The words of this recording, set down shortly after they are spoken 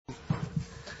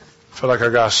feel like I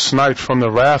got sniped from the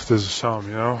rafters or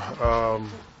something, you know.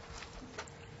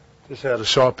 Just had a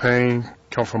sharp pain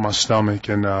come from my stomach,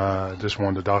 and just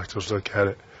wanted the doctors to look at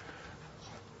it.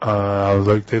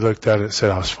 They looked at it,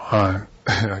 said I was fine.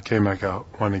 I came back out,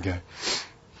 won the game,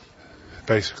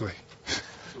 basically.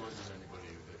 So was there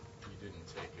anybody that you didn't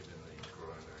take it in the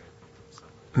groin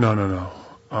or anything?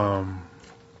 No.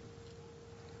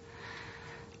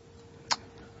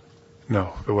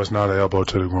 No, it was not an elbow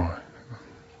to the groin.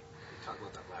 Talk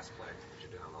about that last play. What you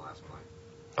did on the last play?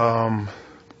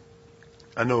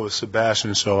 I know it was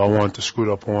Sebastian, so I wanted to scoot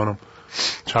up on him,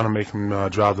 trying to make him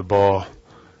drive the ball.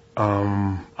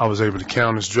 I was able to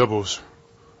count his dribbles,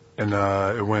 and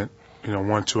it went,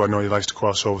 1-2. I know he likes to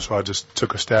cross over, so I just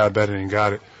took a stab at it and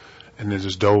got it, and then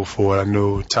just dove for it. I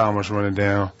knew time was running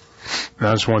down, and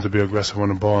I just wanted to be aggressive on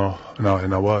the ball, and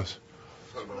I was.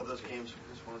 It's one of those games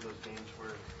where the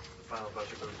final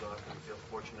buzzer goes off and you feel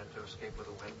fortunate to escape with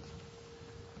a win.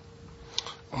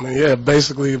 I mean, yeah,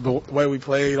 basically the way we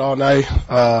played all night,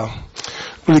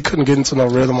 really couldn't get into no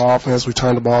rhythm of offense. We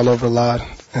turned the ball over a lot,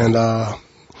 and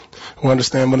we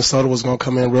understand Minnesota was going to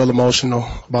come in real emotional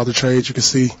about the trade. You could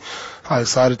see how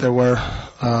excited they were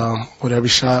with every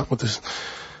shot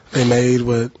they made,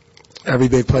 with every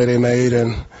big play they made,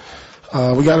 and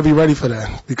we got to be ready for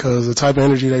that because the type of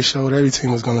energy they showed, every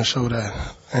team was going to show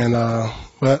that. And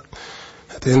but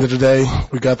at the end of the day,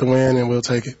 we got the win, and we'll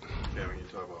take it. Yeah, when you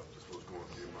talk about just what was going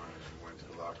through your mind as you went to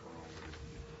the locker room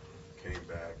and came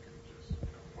back and just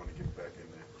want to get back in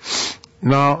there.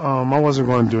 No, I wasn't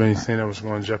going to do anything that was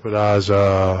going to jeopardize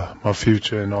my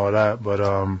future and all that. But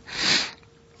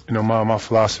my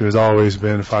philosophy has always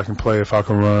been: if I can play, if I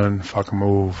can run, if I can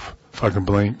move, if I can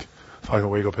blink, if I can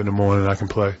wake up in the morning, I can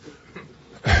play.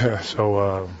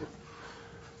 So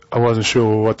I wasn't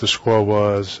sure what the score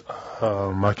was.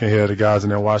 I can hear the guys in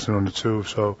there watching on the tube.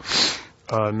 So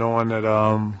knowing that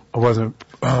I wasn't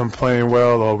playing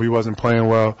well or we wasn't playing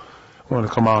well, I wanted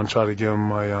to come out and try to give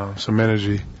them some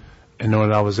energy. And knowing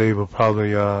that I was able,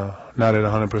 probably not at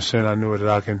 100%, I knew that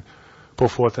I can put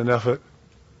forth an effort.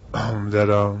 And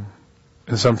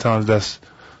sometimes that's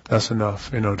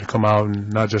enough, to come out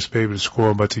and not just be able to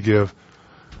score, but to give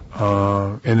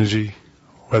energy,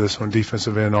 whether it's on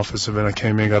defensive end, offensive end. I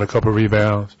came in, got a couple of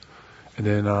rebounds, and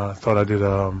then thought I did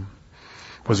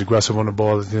was aggressive on the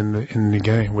ball in the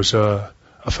game, which I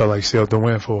felt like sealed the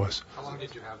win for us. How long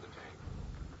did you have the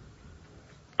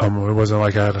pain? It wasn't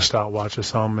like I had a stopwatch or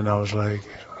something, and I was like,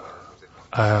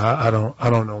 I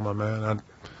don't know, my man.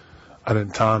 I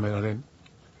didn't time it. I didn't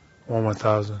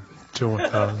 1,000,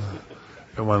 1,000.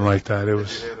 It wasn't like that. It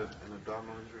was. Have you had an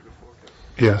abdominal injury before?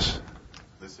 Yes.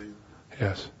 This season?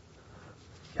 Yes.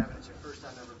 Kevin, it's your first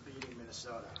time ever beating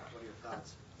Minnesota. What are your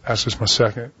thoughts? That's just my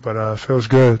second, but it feels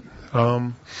good.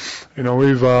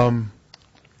 We've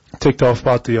ticked off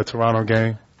about the Toronto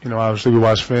game. Obviously we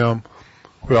watch film.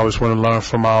 We always want to learn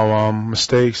from our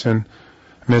mistakes and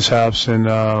mishaps, and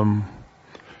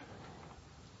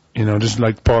just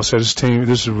like Paul said, this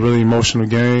is a really emotional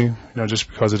game. Just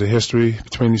because of the history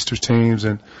between these two teams,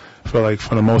 and I feel like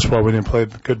for the most part we didn't play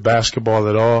good basketball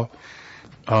at all.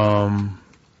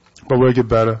 But we'll get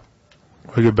better.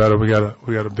 We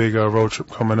got a big road trip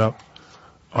coming up.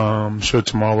 I'm sure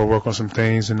tomorrow we'll work on some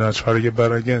things and try to get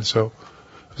better again. So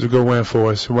it was a good win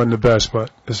for us. It wasn't the best,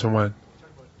 but it's a win.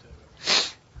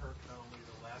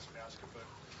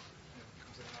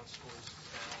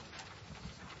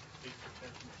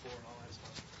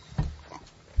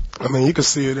 I mean, you could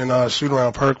see it in shoot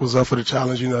around. Perk was up for the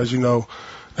challenge. As you know,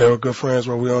 they were good friends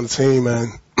when we were on the team,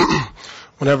 and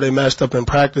whenever they matched up in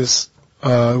practice,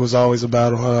 it was always a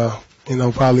battle.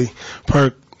 Probably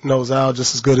Perk knows Al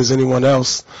just as good as anyone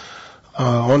else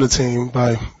on the team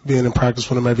by being in practice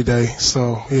with him every day.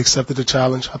 So he accepted the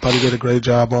challenge. I thought he did a great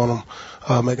job on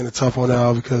him, making it tough on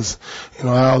Al because,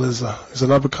 Al is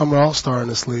an up-and-coming all-star in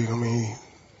this league. I mean,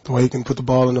 the way he can put the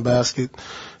ball in the basket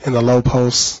in the low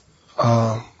post,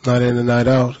 night in and night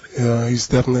out, he's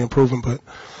definitely improving. But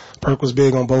Perk was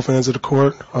big on both ends of the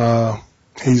court.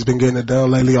 He's been getting it done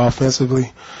lately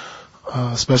offensively,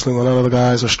 especially when other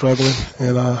guys are struggling.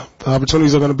 And the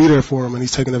opportunities are going to be there for him, and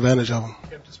he's taking advantage of them.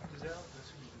 Does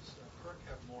Perk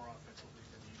have more offensively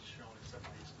than he's shown in some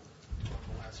of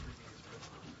the last 3 games?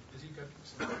 But has he got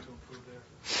some room to improve there?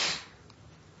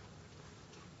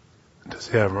 Does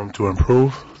he have room to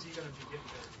improve?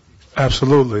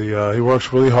 Absolutely. He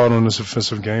works really hard on his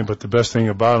offensive game, but the best thing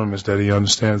about him is that he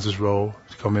understands his role.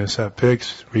 He come in, set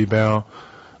picks, rebound,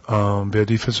 be a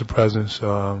defensive presence,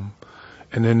 and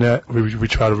then that we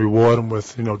try to reward him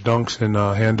with dunks and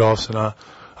handoffs. And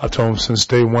I told him since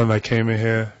day one I came in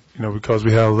here, because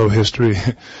we had a little history,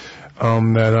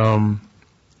 that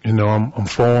you know, I'm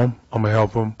for him. I'm gonna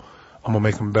help him. I'm gonna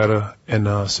make him better.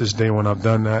 And since day one, I've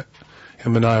done that.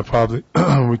 Him and I are probably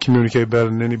we communicate better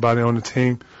than anybody on the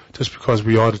team, just because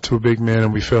we are the two big men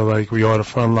and we feel like we are the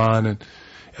front line. And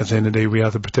at the end of the day, we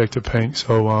have to protect the paint.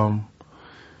 So I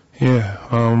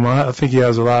think he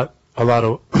has a lot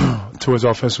of to his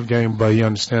offensive game, but he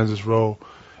understands his role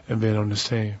in being on this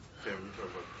team. Kevin, you talk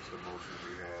about just the emotions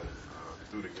you had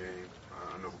through the game.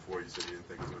 I know before you said you didn't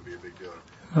think it was going to be a big deal.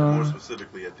 More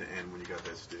specifically at the end when you got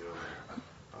that steal,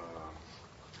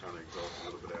 kind of exhausted a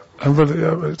little bit after. I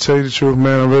really tell you the truth,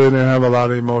 man. I really didn't have a lot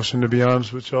of emotion, to be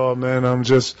honest with y'all, man. I'm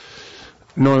just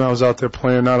knowing I was out there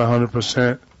playing not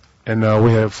 100%, and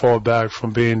we had fall back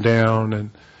from being down, and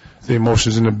the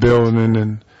emotions in the building,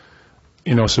 and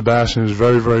you know, Sebastian is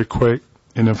very, very quick,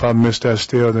 and if I missed that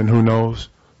steal, then who knows?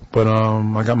 But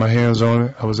I got my hands on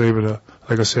it. I was able to,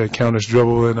 like I said, count his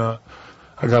dribble, and I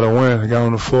got a win. I got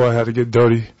on the floor. I had to get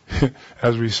dirty,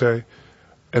 as we say,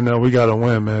 and we got a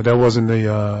win, man. That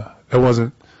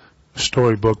wasn't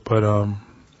storybook, but a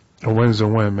win's a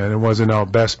win, man. It wasn't our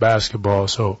best basketball,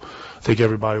 so I think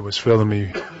everybody was feeling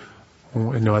me,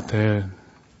 you know, at the end.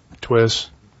 Twist,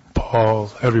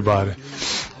 Paul, everybody.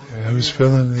 Yeah, I was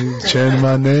feeling he chanting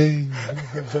my name.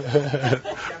 The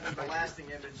lasting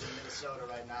image in Minnesota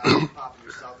right now is popping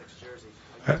your Celtics jersey.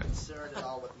 Are you concerned at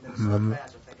all with Minnesota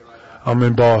fans are thinking right now? I'm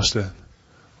in Boston.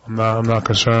 I'm not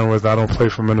concerned with. I don't play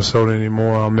for Minnesota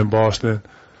anymore. I'm in Boston,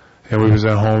 and we was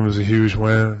at home. It was a huge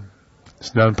win.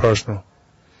 It's nothing personal.